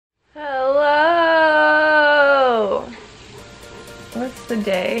the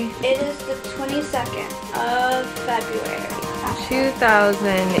day? It is the 22nd of February.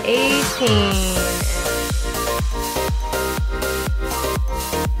 2018.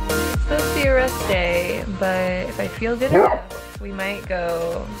 It's supposed to be a rest day, but if I feel good enough, we might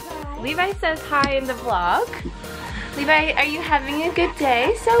go. Levi says hi in the vlog. Levi, are you having a good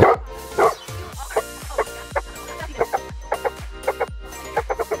day?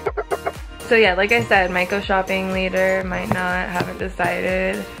 So yeah, like I said, might go shopping later, might not, haven't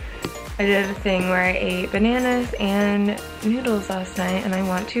decided. I did a thing where I ate bananas and noodles last night and I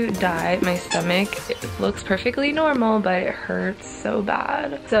want to die. My stomach, it looks perfectly normal, but it hurts so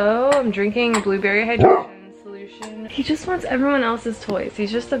bad. So I'm drinking a blueberry hydration solution. He just wants everyone else's toys.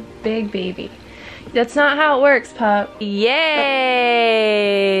 He's just a big baby. That's not how it works, pup. Yay!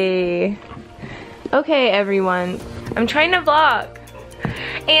 Okay, everyone. I'm trying to vlog.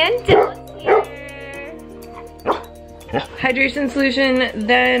 And Dylan's here. Hydration solution,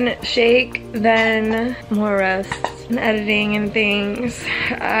 then shake, then more rest and editing and things.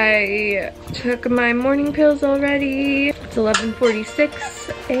 I took my morning pills already. It's 11:46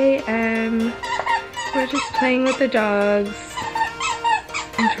 a.m. We're just playing with the dogs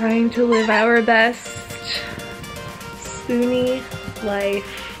and trying to live our best spoony life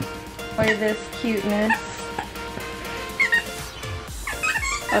for this cuteness.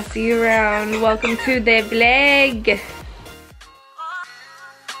 I'll see you around. Welcome to the vlog.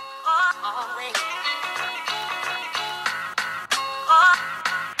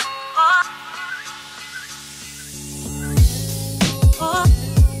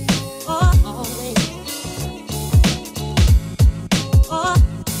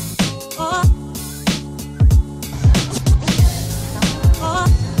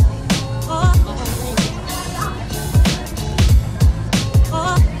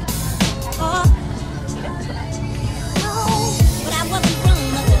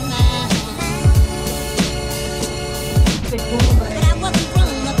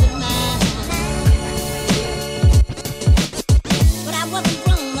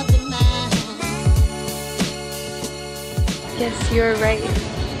 Yes, you're right.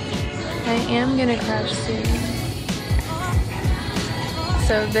 I am gonna crash soon.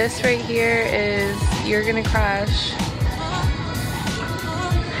 So this right here is you're gonna crash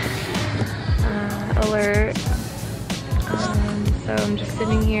alert. So I'm just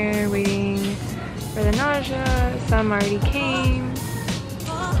sitting here waiting for the nausea. Some already came.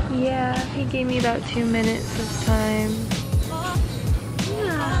 Yeah, he gave me about 2 minutes of time.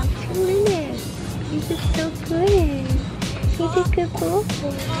 Yeah, 2 minutes. He's just so good. He's a good boy.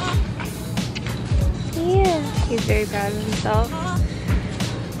 Yeah. He's very proud of himself.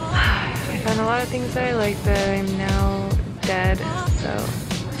 I found a lot of things that I like, but I'm now dead, so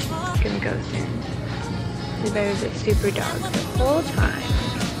it's gonna go soon. Levi was a super dog the whole time.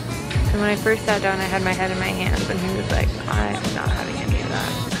 And when I first sat down, I had my head in my hands, and he was like, I'm not having any of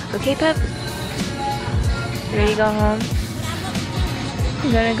that. Okay, pup? You ready to go home?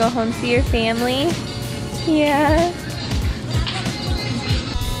 You gonna go home see your family? Yeah.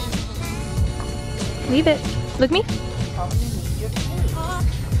 Leave it. Look me.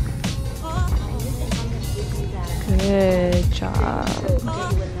 Good job.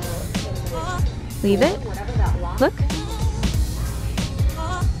 Leave it. Look.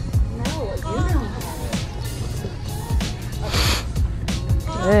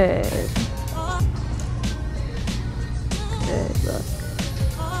 Good. Good. Look.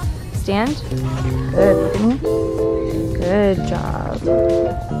 Stand. Good. Look at me. Good job.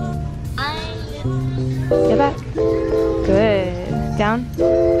 Get back. Good. Down.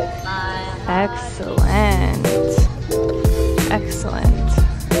 Excellent. Excellent.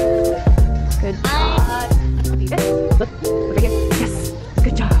 Good job. Leave it. Look. Over here. Yes.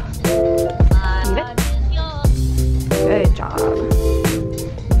 Good job. Leave it. Good job.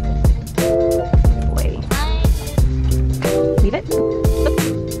 Wait. Leave it. Look.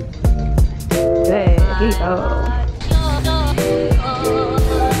 Good. Here you go.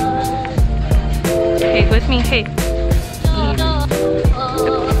 Hey, with me, hey.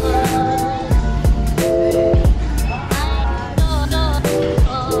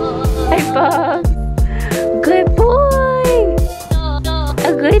 Hey, Bob. Good boy.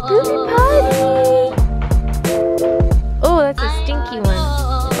 A good poopy potty. Oh, that's a stinky one.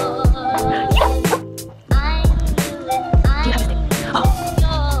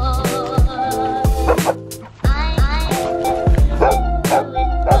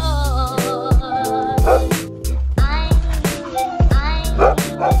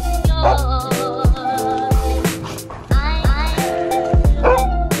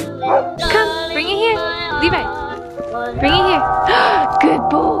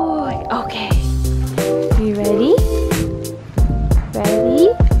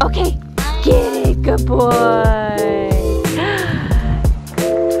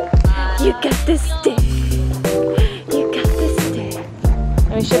 stick. You got the stick.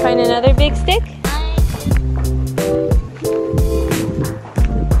 And we should find another big stick.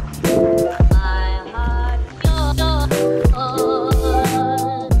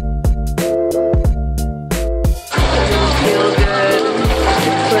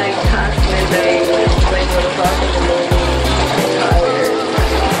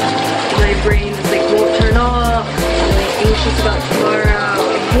 Brain just like won't turn off. I'm like anxious about tomorrow.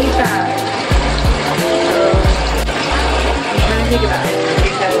 I hate that. So I'm trying to think about it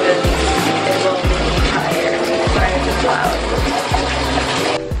because it will make me tired. Sorry if it's loud.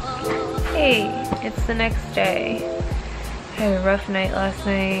 Hey, it's the next day. I had a rough night last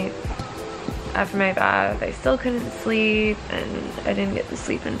night. After my bath, I still couldn't sleep, and I didn't get to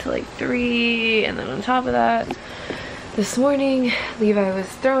sleep until like 3, and then on top of that, this morning, Levi was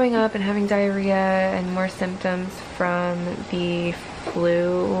throwing up and having diarrhea and more symptoms from the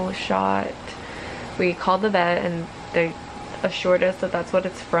flu shot. We called the vet and they assured us that that's what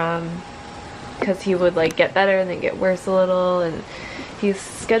it's from, because he would like get better and then get worse a little, and he's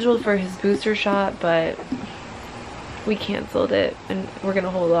scheduled for his booster shot, but we canceled it and we're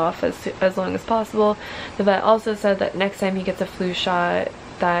gonna hold off as long as possible. The vet also said that next time he gets a flu shot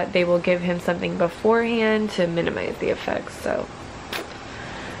that they will give him something beforehand to minimize the effects, so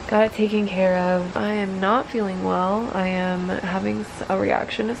got it taken care of. I am not feeling well. I am having a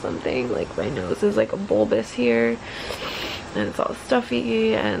reaction to something. Like my nose is like a bulbous here and it's all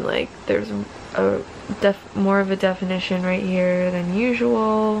stuffy, and like there's a more of a definition right here than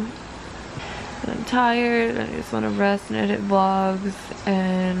usual. And I'm tired and I just want to rest and edit vlogs,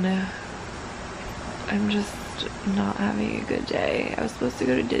 and I'm just not having a good day. I was supposed to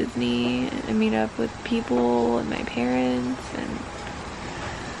go to Disney and meet up with people and my parents, and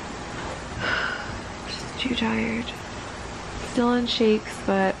just too tired. Still on shakes,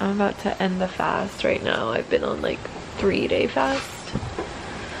 but I'm about to end the fast right now. I've been on like 3-day fast,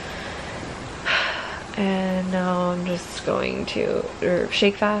 and now I'm just going to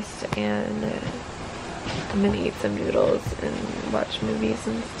shake fast, and I'm gonna eat some noodles and watch movies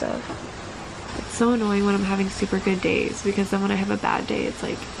and stuff. It's so annoying when I'm having super good days, because then when I have a bad day, it's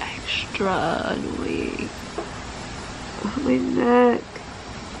like extra annoying. Oh, my neck.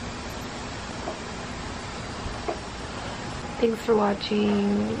 Thanks for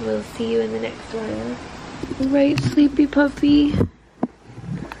watching. We'll see you in the next one. Right, sleepy puppy?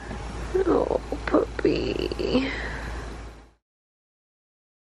 Oh, puppy.